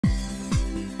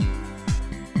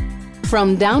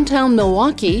From downtown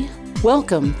Milwaukee,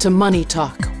 welcome to Money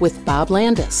Talk with Bob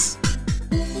Landaas.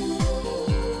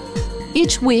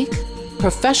 Each week,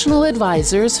 professional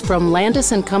advisors from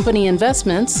Landaas Company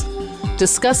Investments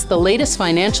discuss the latest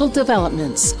financial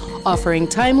developments, offering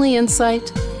timely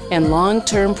insight and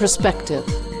long-term perspective.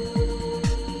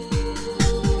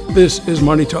 This is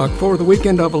Money Talk for the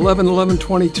weekend of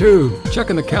 11/11/22.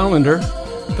 Checking the calendar,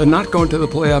 the not going to the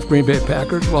playoff Green Bay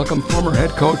Packers welcome former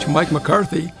head coach Mike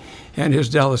McCarthy and his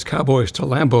Dallas Cowboys to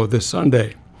Lambeau this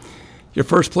Sunday. Your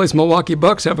first place Milwaukee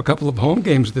Bucks have a couple of home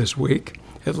games this week.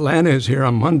 Atlanta is here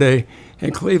on Monday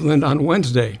and Cleveland on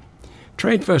Wednesday.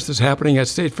 Train Fest is happening at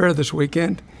State Fair this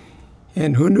weekend.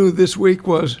 And who knew this week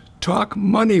was Talk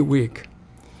Money Week?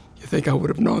 You think I would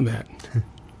have known that.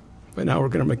 But now we're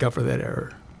going to make up for that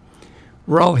error.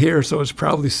 We're all here, so it's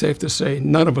probably safe to say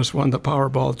none of us won the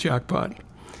Powerball jackpot.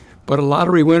 But a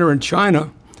lottery winner in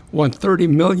China won $30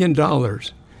 million,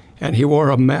 and he wore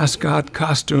a mascot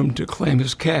costume to claim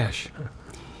his cash.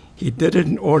 He did it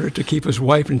in order to keep his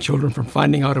wife and children from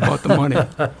finding out about the money.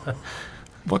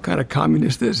 What kind of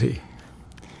communist is he?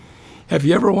 Have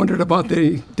you ever wondered about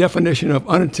the definition of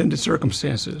unintended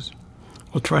circumstances?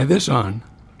 Well, try this on.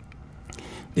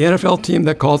 The NFL team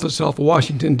that calls itself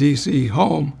Washington, D.C.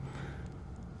 home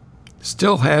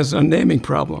still has a naming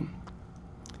problem.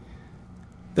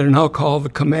 They're now called the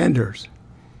Commanders,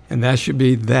 and that should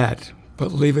be that,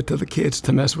 but leave it to the kids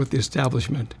to mess with the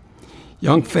establishment.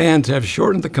 Young fans have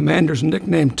shortened the Commanders'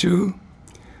 nickname to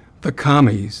the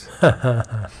Commies,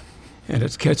 and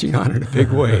it's catching on in a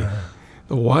big way.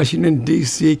 The Washington,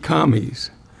 D.C.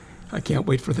 Commies. I can't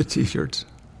wait for the T-shirts.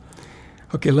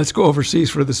 Okay, let's go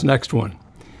overseas for this next one.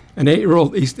 An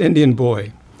 8-year-old East Indian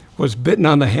boy was bitten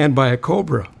on the hand by a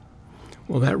cobra.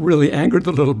 Well, that really angered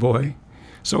the little boy,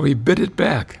 so he bit it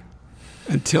back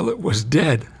until it was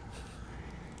dead.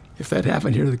 If that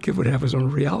happened here, the kid would have his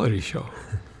own reality show.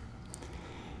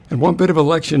 And one bit of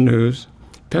election news,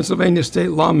 Pennsylvania state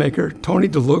lawmaker Tony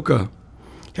DeLuca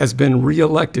has been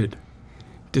reelected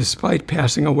despite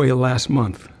passing away last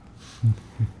month.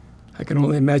 I can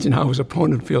only imagine how his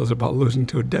opponent feels about losing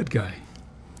to a dead guy.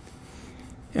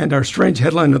 And our strange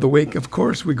headline of the week, of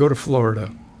course, we go to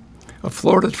Florida. A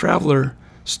Florida traveler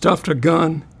stuffed a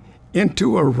gun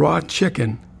into a raw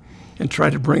chicken and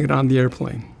tried to bring it on the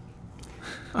airplane.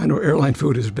 I know airline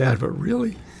food is bad, but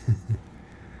really?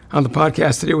 On the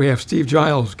podcast today, we have Steve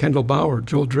Giles, Kendall Bauer,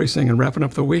 Joel Dresang, and wrapping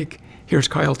up the week, here's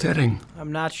Kyle Tetting.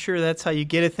 I'm not sure that's how you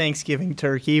get a Thanksgiving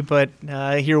turkey, but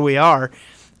here we are.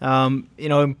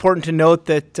 Important to note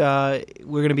that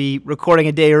we're going to be recording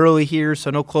a day early here, so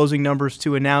no closing numbers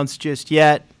to announce just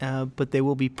yet, but they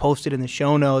will be posted in the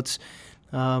show notes.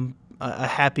 A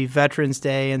happy Veterans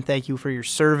Day, and thank you for your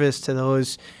service to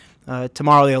those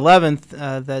tomorrow, the 11th,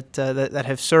 that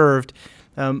have served.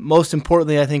 Most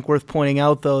importantly, I think worth pointing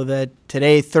out, though, that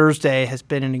today, Thursday, has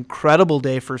been an incredible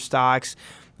day for stocks.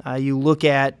 You look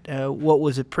at what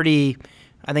was a pretty,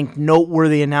 I think,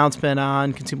 noteworthy announcement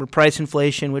on consumer price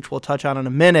inflation, which we'll touch on in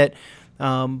a minute,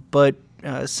 but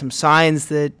some signs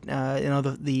that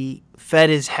the Fed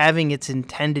is having its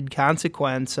intended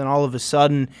consequence, and all of a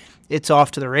sudden it's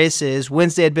off to the races.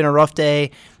 Wednesday had been a rough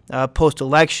day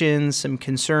post-election, some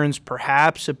concerns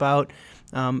perhaps about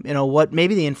what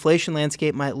maybe the inflation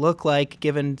landscape might look like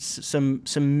given some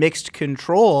mixed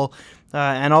control.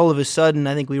 And all of a sudden,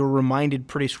 I think we were reminded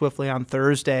pretty swiftly on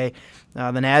Thursday. The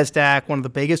NASDAQ, one of the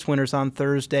biggest winners on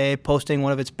Thursday, posting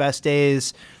one of its best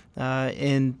days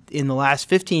in the last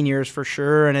 15 years for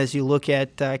sure. And as you look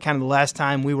at kind of the last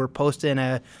time we were posting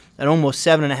an almost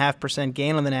 7.5%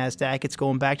 gain on the NASDAQ, it's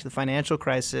going back to the financial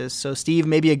crisis. So, Steve,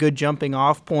 maybe a good jumping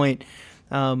off point,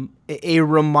 a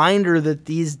reminder that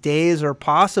these days are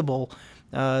possible,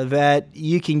 that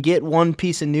you can get one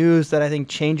piece of news that I think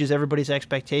changes everybody's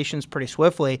expectations pretty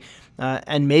swiftly,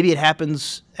 and maybe it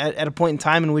happens at a point in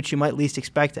time in which you might least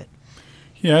expect it.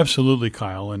 Yeah, absolutely,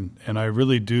 Kyle. And I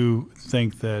really do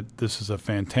think that this is a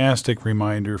fantastic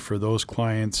reminder for those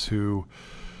clients who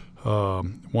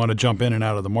want to jump in and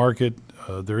out of the market.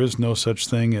 There is no such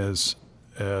thing as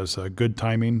good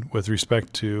timing with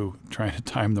respect to trying to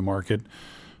time the market.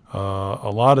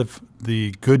 A lot of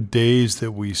the good days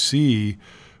that we see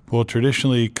will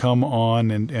traditionally come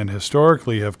on and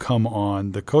historically have come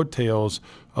on the coattails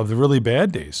of the really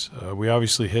bad days. We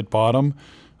obviously hit bottom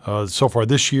so far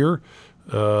this year,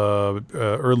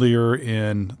 earlier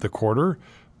in the quarter,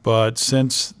 but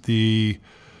since the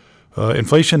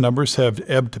inflation numbers have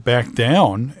ebbed back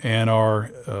down and are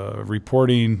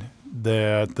reporting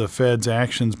that the Fed's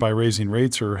actions by raising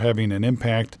rates are having an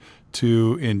impact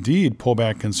to indeed pull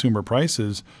back consumer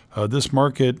prices, this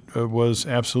market was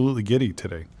absolutely giddy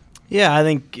today. Yeah, I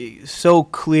think so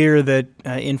clear that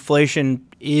inflation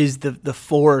is the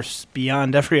force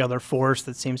beyond every other force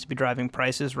that seems to be driving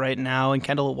prices right now. And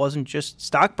Kendall, it wasn't just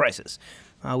stock prices.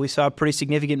 We saw a pretty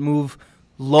significant move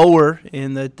lower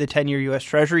in the 10-year U.S.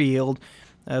 Treasury yield,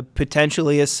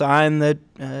 potentially a sign that,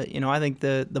 I think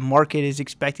the market is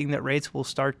expecting that rates will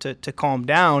start to calm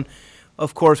down.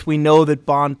 Of course, we know that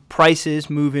bond prices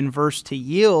move inverse to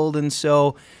yield, and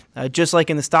so just like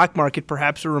in the stock market,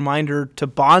 perhaps a reminder to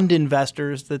bond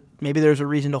investors that maybe there's a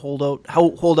reason to hold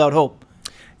out hope.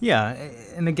 Yeah,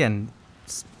 and again,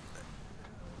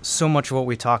 so much of what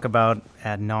we talk about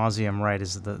ad nauseum, right,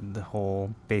 is the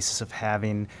whole basis of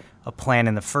having a plan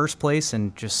in the first place.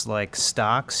 And just like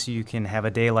stocks, you can have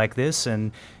a day like this,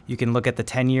 and you can look at the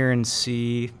 10-year and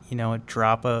see, it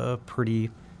drop a pretty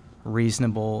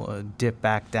reasonable dip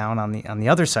back down on the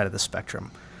other side of the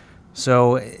spectrum.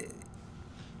 So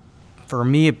for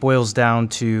me, it boils down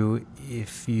to,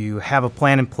 if you have a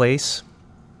plan in place,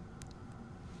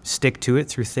 stick to it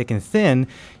through thick and thin,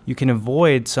 you can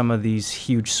avoid some of these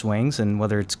huge swings. And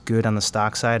whether it's good on the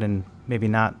stock side and maybe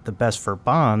not the best for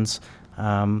bonds,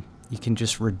 you can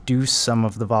just reduce some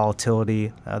of the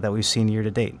volatility that we've seen year to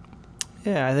date.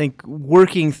 Yeah, I think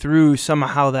working through some of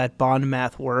how that bond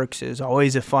math works is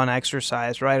always a fun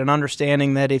exercise, right? And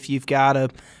understanding that if you've got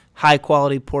a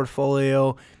high-quality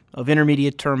portfolio of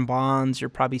intermediate-term bonds, you're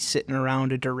probably sitting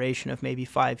around a duration of maybe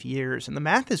 5 years. And the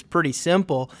math is pretty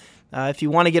simple. If you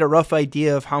want to get a rough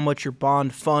idea of how much your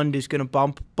bond fund is going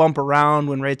to bump around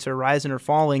when rates are rising or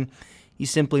falling, you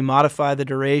simply modify the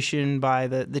duration by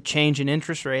the change in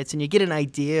interest rates, and you get an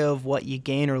idea of what you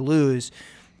gain or lose.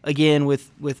 Again,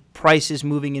 with prices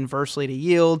moving inversely to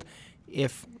yield,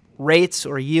 if rates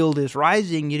or yield is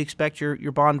rising, you'd expect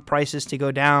your bond prices to go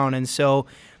down. And so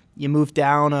you move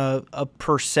down a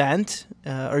percent,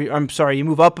 you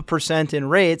move up 1% in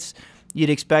rates,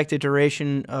 you'd expect a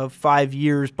duration of 5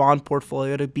 years bond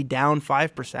portfolio to be down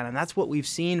 5%. And that's what we've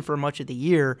seen for much of the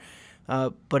year.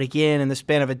 But again, in the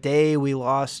span of a day, we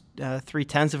lost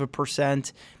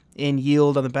 0.3% in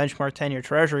yield on the benchmark 10-year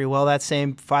Treasury. Well, that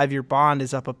same 5-year bond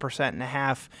is up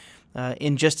 1.5%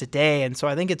 in just a day. And so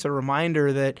I think it's a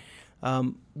reminder that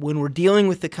when we're dealing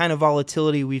with the kind of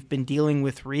volatility we've been dealing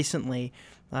with recently,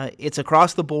 it's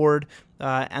across the board,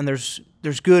 and there's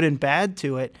good and bad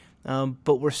to it.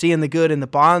 But we're seeing the good in the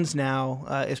bonds now,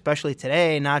 especially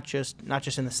today, not just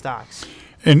in the stocks.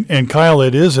 And Kyle,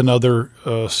 it is another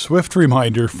swift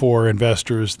reminder for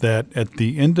investors that at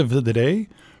the end of the day,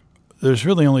 there's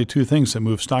really only two things that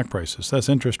move stock prices. That's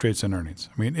interest rates and earnings.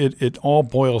 I mean, it all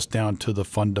boils down to the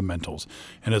fundamentals.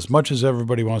 And as much as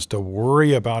everybody wants to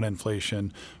worry about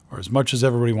inflation, or as much as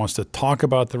everybody wants to talk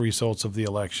about the results of the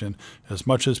election, as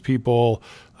much as people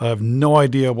have no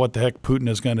idea what the heck Putin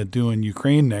is going to do in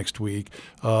Ukraine next week,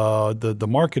 the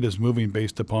market is moving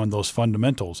based upon those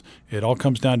fundamentals. It all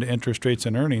comes down to interest rates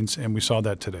and earnings, and we saw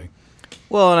that today.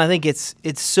 Well, and I think it's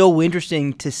so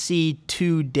interesting to see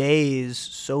 2 days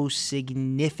so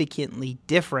significantly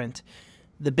different.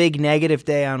 The big negative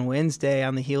day on Wednesday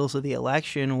on the heels of the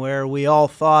election, where we all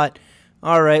thought,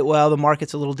 all right, well, the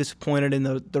market's a little disappointed in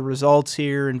the results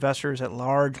here. Investors at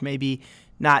large maybe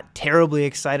not terribly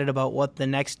excited about what the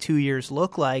next 2 years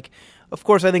look like. Of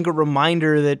course, I think a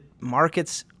reminder that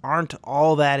markets aren't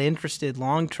all that interested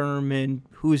long-term in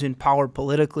who's in power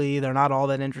politically. They're not all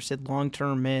that interested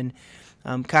long-term in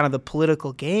kind of the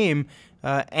political game.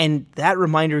 And that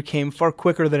reminder came far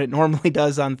quicker than it normally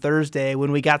does on Thursday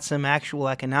when we got some actual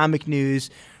economic news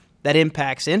that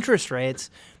impacts interest rates.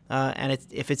 And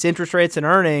if it's interest rates and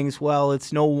earnings, well,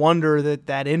 it's no wonder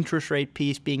that interest rate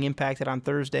piece being impacted on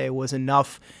Thursday was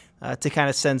enough to kind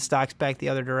of send stocks back the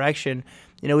other direction.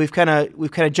 We've kind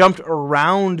of jumped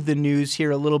around the news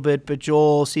here a little bit, but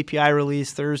Joel, CPI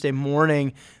release Thursday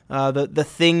morning, the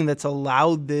thing that's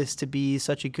allowed this to be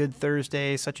such a good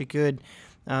Thursday, such a good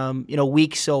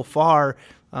week so far.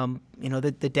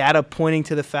 The data pointing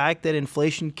to the fact that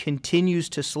inflation continues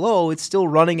to slow. It's still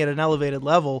running at an elevated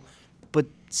level, but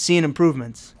seeing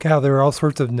improvements. Kyle, there are all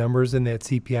sorts of numbers in that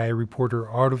CPI report or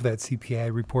out of that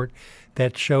CPI report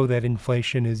that show that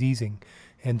inflation is easing.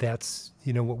 And that's,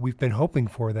 what we've been hoping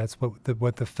for. That's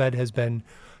what the Fed has been,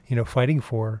 fighting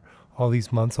for all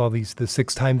these months, the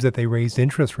 6 times that they raised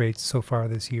interest rates so far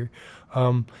this year.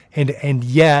 And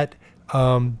yet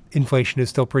inflation is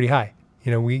still pretty high.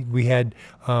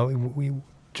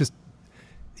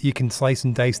 You can slice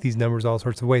and dice these numbers all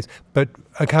sorts of ways. But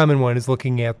a common one is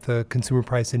looking at the consumer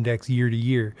price index year to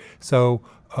year. So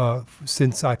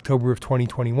since October of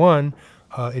 2021,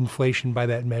 inflation by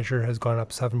that measure has gone up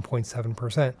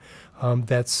 7.7%.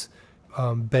 That's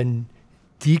been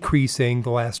decreasing the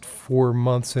last 4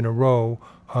 months in a row.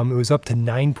 It was up to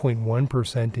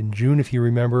 9.1% in June, if you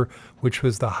remember, which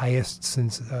was the highest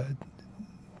since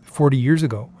 40 years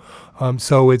ago.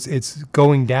 So it's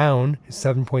going down.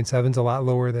 7.7 is a lot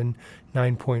lower than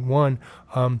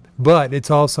 9.1, but it's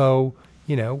also,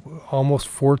 almost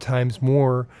 4 times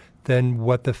more than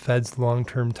what the Fed's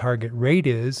long-term target rate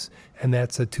is, and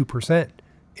that's a 2%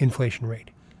 inflation rate.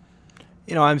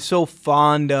 I'm so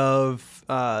fond of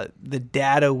the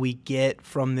data we get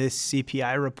from this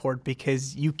CPI report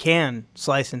because you can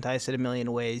slice and dice it a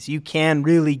million ways. You can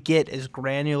really get as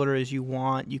granular as you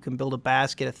want. You can build a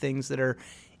basket of things that are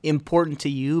important to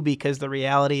you because the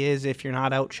reality is if you're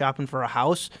not out shopping for a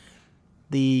house,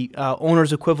 the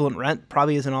owner's equivalent rent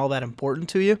probably isn't all that important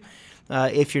to you.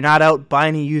 If you're not out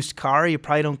buying a used car, you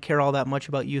probably don't care all that much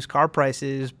about used car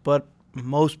prices, but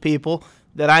most people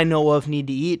that I know of need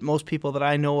to eat. Most people that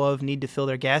I know of need to fill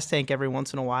their gas tank every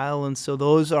once in a while. And so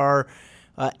those are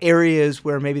areas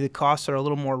where maybe the costs are a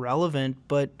little more relevant.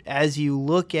 But as you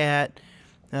look at,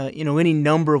 any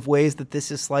number of ways that this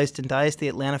is sliced and diced, the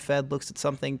Atlanta Fed looks at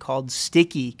something called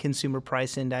sticky consumer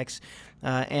price index.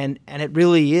 And it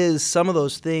really is some of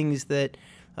those things that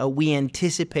we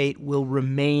anticipate will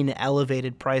remain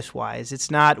elevated price-wise. It's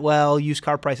not, used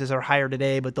car prices are higher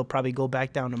today, but they'll probably go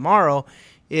back down tomorrow.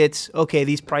 It's, okay,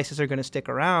 these prices are going to stick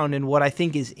around. And what I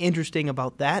think is interesting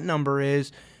about that number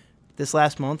is this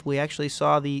last month we actually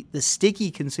saw the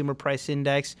sticky consumer price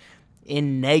index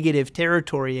in negative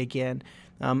territory again.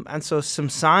 And so some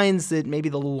signs that maybe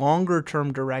the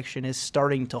longer-term direction is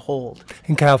starting to hold.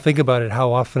 And Kyle, think about it.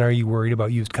 How often are you worried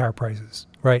about used car prices,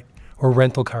 right? Or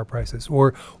rental car prices,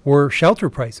 or shelter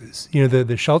prices?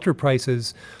 The shelter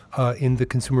prices in the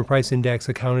consumer price index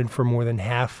accounted for more than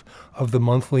half of the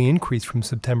monthly increase from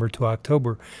September to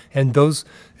October. And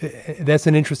that's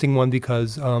an interesting one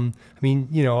because, all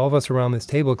of us around this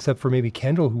table, except for maybe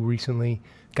Kendall, who recently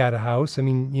got a house,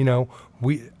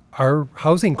 our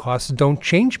housing costs don't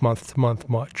change month to month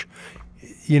much.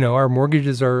 Our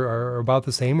mortgages are about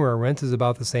the same, or our rent is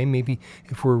about the same. Maybe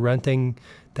if we're renting,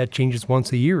 that changes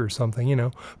once a year or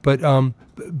something,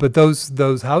 But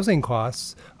those housing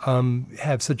costs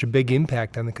have such a big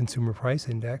impact on the consumer price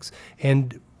index,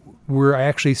 and we're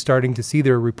actually starting to see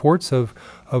there are reports of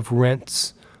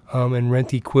rents and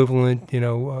rent equivalent,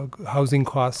 housing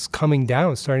costs coming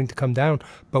down, starting to come down.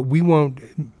 But we won't.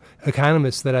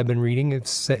 Economists that I've been reading have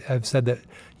said that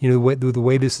the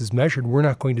way this is measured, we're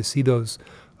not going to see those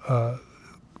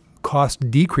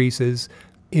cost decreases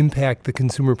impact the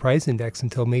consumer price index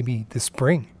until maybe the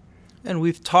spring. And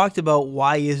we've talked about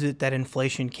why is it that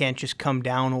inflation can't just come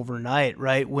down overnight,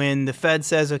 right? When the Fed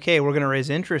says, okay, we're going to raise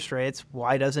interest rates,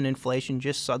 why doesn't inflation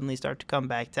just suddenly start to come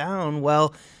back down?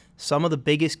 Well, some of the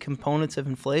biggest components of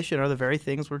inflation are the very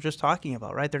things we're just talking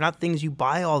about, right? They're not things you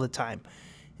buy all the time.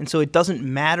 And so it doesn't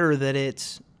matter that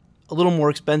it's a little more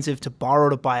expensive to borrow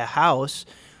to buy a house.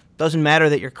 Doesn't matter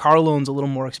that your car loan's a little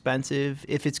more expensive.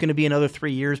 If it's going to be another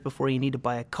 3 years before you need to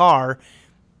buy a car,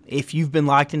 if you've been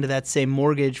locked into that same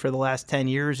mortgage for the last 10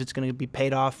 years, it's going to be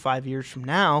paid off 5 years from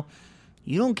now.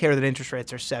 You don't care that interest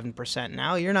rates are 7%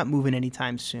 now. You're not moving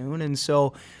anytime soon. And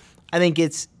so I think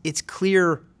it's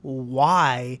clear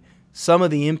why some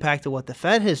of the impact of what the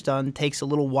Fed has done takes a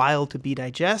little while to be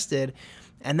digested.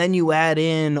 And then you add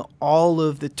in all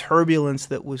of the turbulence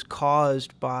that was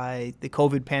caused by the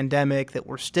COVID pandemic, that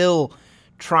we're still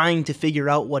trying to figure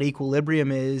out what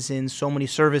equilibrium is in so many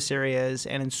service areas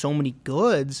and in so many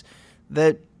goods,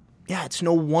 that, it's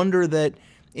no wonder that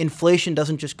inflation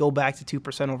doesn't just go back to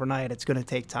 2% overnight. It's going to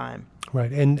take time.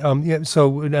 Right. And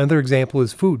so another example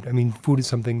is food. Food is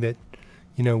something that,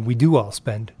 we do all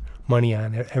spend money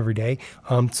on every day.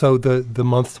 So the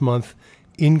month-to-month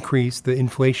increase, the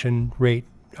inflation rate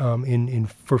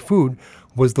for food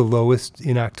was the lowest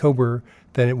in October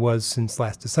than it was since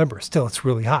last December. Still, it's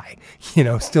really high.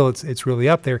 Still it's really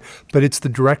up there. But it's the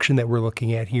direction that we're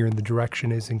looking at here, and the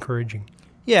direction is encouraging.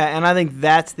 Yeah, and I think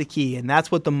that's the key, and that's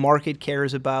what the market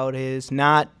cares about, is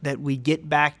not that we get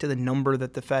back to the number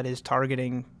that the Fed is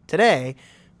targeting today,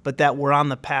 but that we're on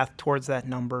the path towards that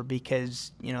number,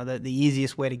 because the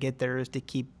easiest way to get there is to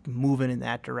keep moving in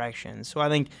that direction. So I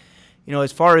think,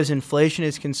 as far as inflation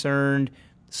is concerned,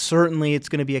 certainly it's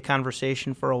going to be a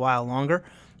conversation for a while longer,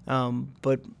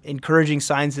 but encouraging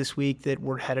signs this week that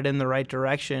we're headed in the right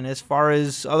direction. As far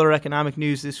as other economic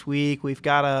news this week, we've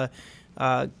got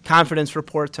a confidence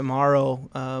report tomorrow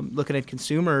looking at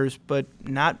consumers, but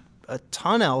not a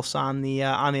ton else on the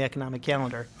economic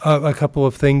calendar. A couple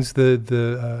of things: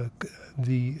 the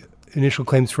initial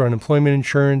claims for unemployment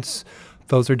insurance,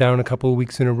 those are down a couple of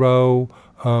weeks in a row.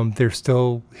 They're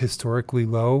still historically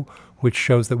low. which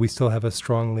shows that we still have a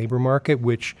strong labor market,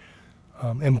 which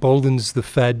emboldens the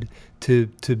Fed to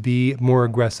be more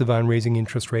aggressive on raising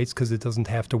interest rates because it doesn't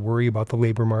have to worry about the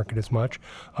labor market as much.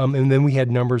 And then we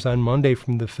had numbers on Monday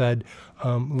from the Fed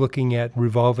looking at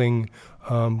revolving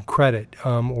credit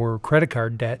or credit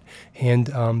card debt,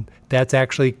 and that's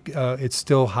actually it's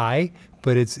still high,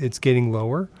 but it's getting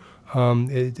lower.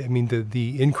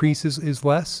 The increase is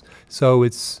less, so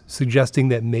it's suggesting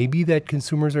that maybe that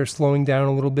consumers are slowing down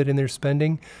a little bit in their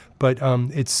spending, but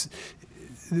it's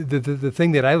the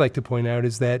thing that I like to point out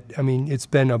is that, it's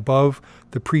been above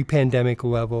the pre-pandemic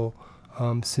level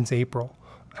since April.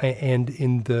 And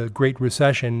in the Great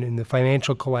Recession, in the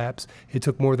financial collapse, it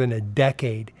took more than a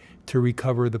decade to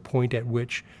recover the point at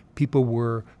which people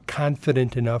were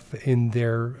confident enough in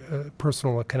their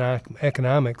personal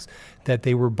economics that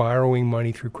they were borrowing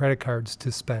money through credit cards to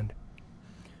spend.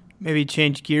 Maybe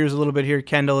change gears a little bit here,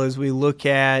 Kendall, as we look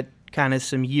at kind of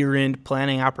some year-end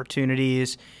planning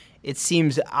opportunities. It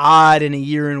seems odd in a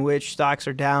year in which stocks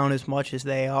are down as much as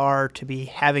they are to be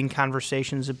having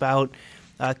conversations about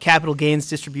capital gains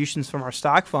distributions from our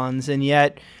stock funds, and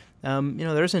yet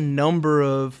there's a number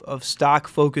of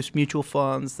stock-focused mutual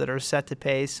funds that are set to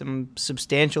pay some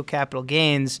substantial capital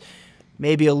gains.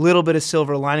 Maybe a little bit of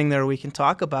silver lining there we can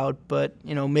talk about, but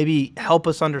maybe help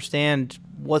us understand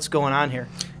what's going on here.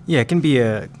 Yeah, it can be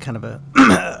a kind of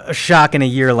a shock in a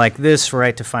year like this,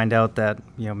 right, to find out that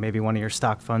maybe one of your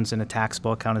stock funds in a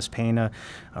taxable account is paying a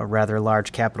rather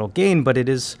large capital gain, but it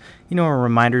is a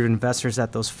reminder to investors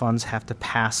that those funds have to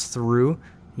pass through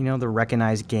the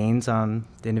recognized gains on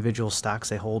the individual stocks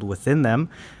they hold within them.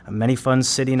 Many funds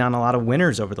sitting on a lot of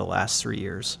winners over the last 3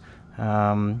 years.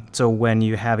 So when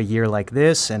you have a year like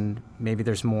this and maybe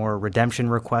there's more redemption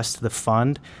requests to the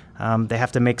fund, they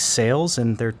have to make sales,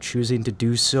 and they're choosing to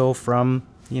do so from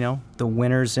the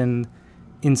winners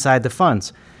inside the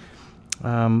funds.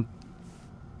 Now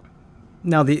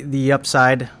the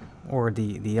upside, or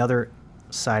the other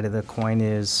side of the coin,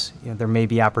 is there may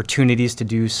be opportunities to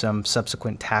do some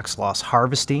subsequent tax loss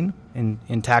harvesting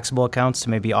in taxable accounts to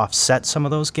maybe offset some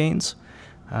of those gains.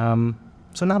 So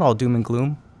not all doom and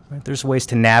gloom. Right? There's ways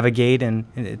to navigate, and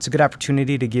it's a good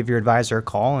opportunity to give your advisor a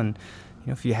call. And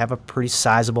if you have a pretty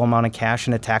sizable amount of cash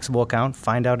in a taxable account,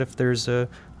 find out if there's a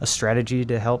strategy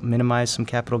to help minimize some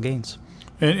capital gains.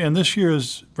 And this year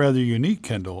is rather unique,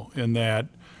 Kendall, in that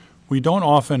we don't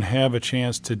often have a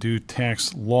chance to do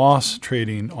tax loss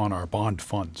trading on our bond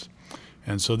funds.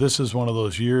 And so this is one of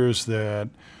those years that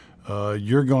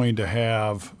you're going to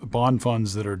have bond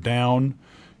funds that are down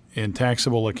in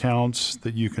taxable accounts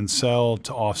that you can sell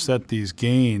to offset these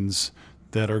gains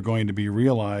that are going to be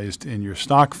realized in your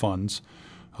stock funds.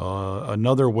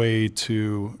 Another way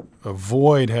to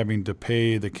avoid having to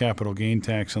pay the capital gain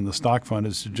tax on the stock fund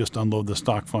is to just unload the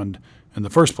stock fund in the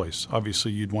first place.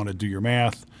 Obviously, you'd want to do your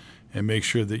math and make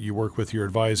sure that you work with your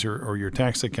advisor or your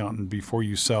tax accountant before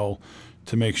you sell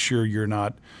to make sure you're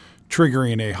not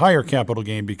triggering a higher capital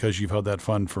gain because you've held that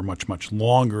fund for much, much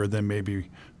longer than maybe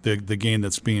the gain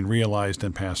that's being realized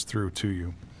and passed through to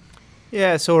you.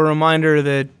 Yeah, so a reminder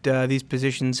that these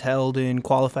positions held in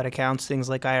qualified accounts, things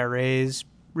like IRAs,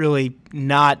 really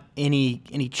not any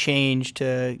change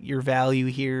to your value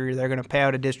here. They're going to pay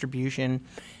out a distribution.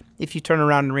 If you turn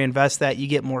around and reinvest that, you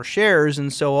get more shares,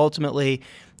 and so ultimately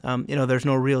there's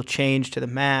no real change to the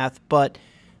math. But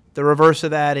the reverse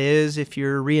of that is if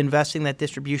you're reinvesting that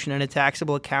distribution in a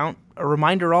taxable account, a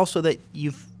reminder also that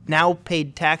you've now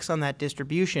paid tax on that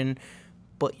distribution,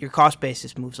 but your cost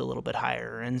basis moves a little bit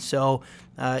higher. And so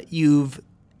you've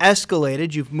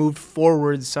moved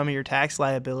forward some of your tax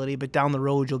liability, but down the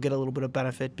road you'll get a little bit of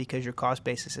benefit because your cost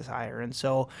basis is higher. And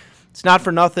so it's not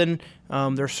for nothing.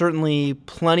 There's certainly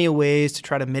plenty of ways to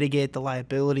try to mitigate the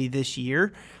liability this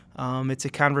year. It's a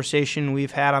conversation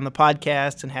we've had on the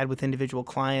podcast and had with individual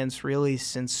clients really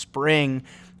since spring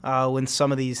when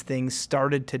some of these things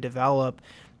started to develop.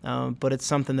 But it's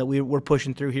something that we're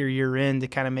pushing through here year in to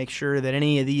kind of make sure that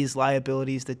any of these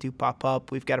liabilities that do pop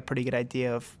up, we've got a pretty good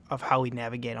idea of how we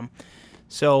navigate them.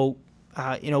 So,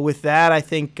 with that, I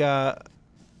think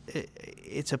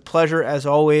it's a pleasure, as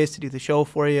always, to do the show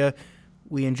for you.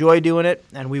 We enjoy doing it,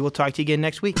 and we will talk to you again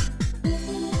next week.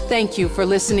 Thank you for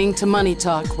listening to Money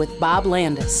Talk with Bob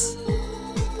Landaas.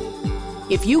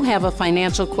 If you have a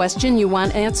financial question you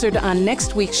want answered on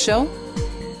next week's show,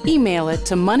 email it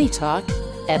to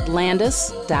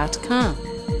moneytalk@landaas.com.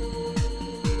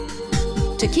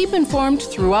 To keep informed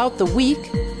throughout the week,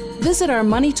 visit our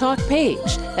Money Talk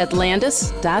page at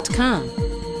landaas.com.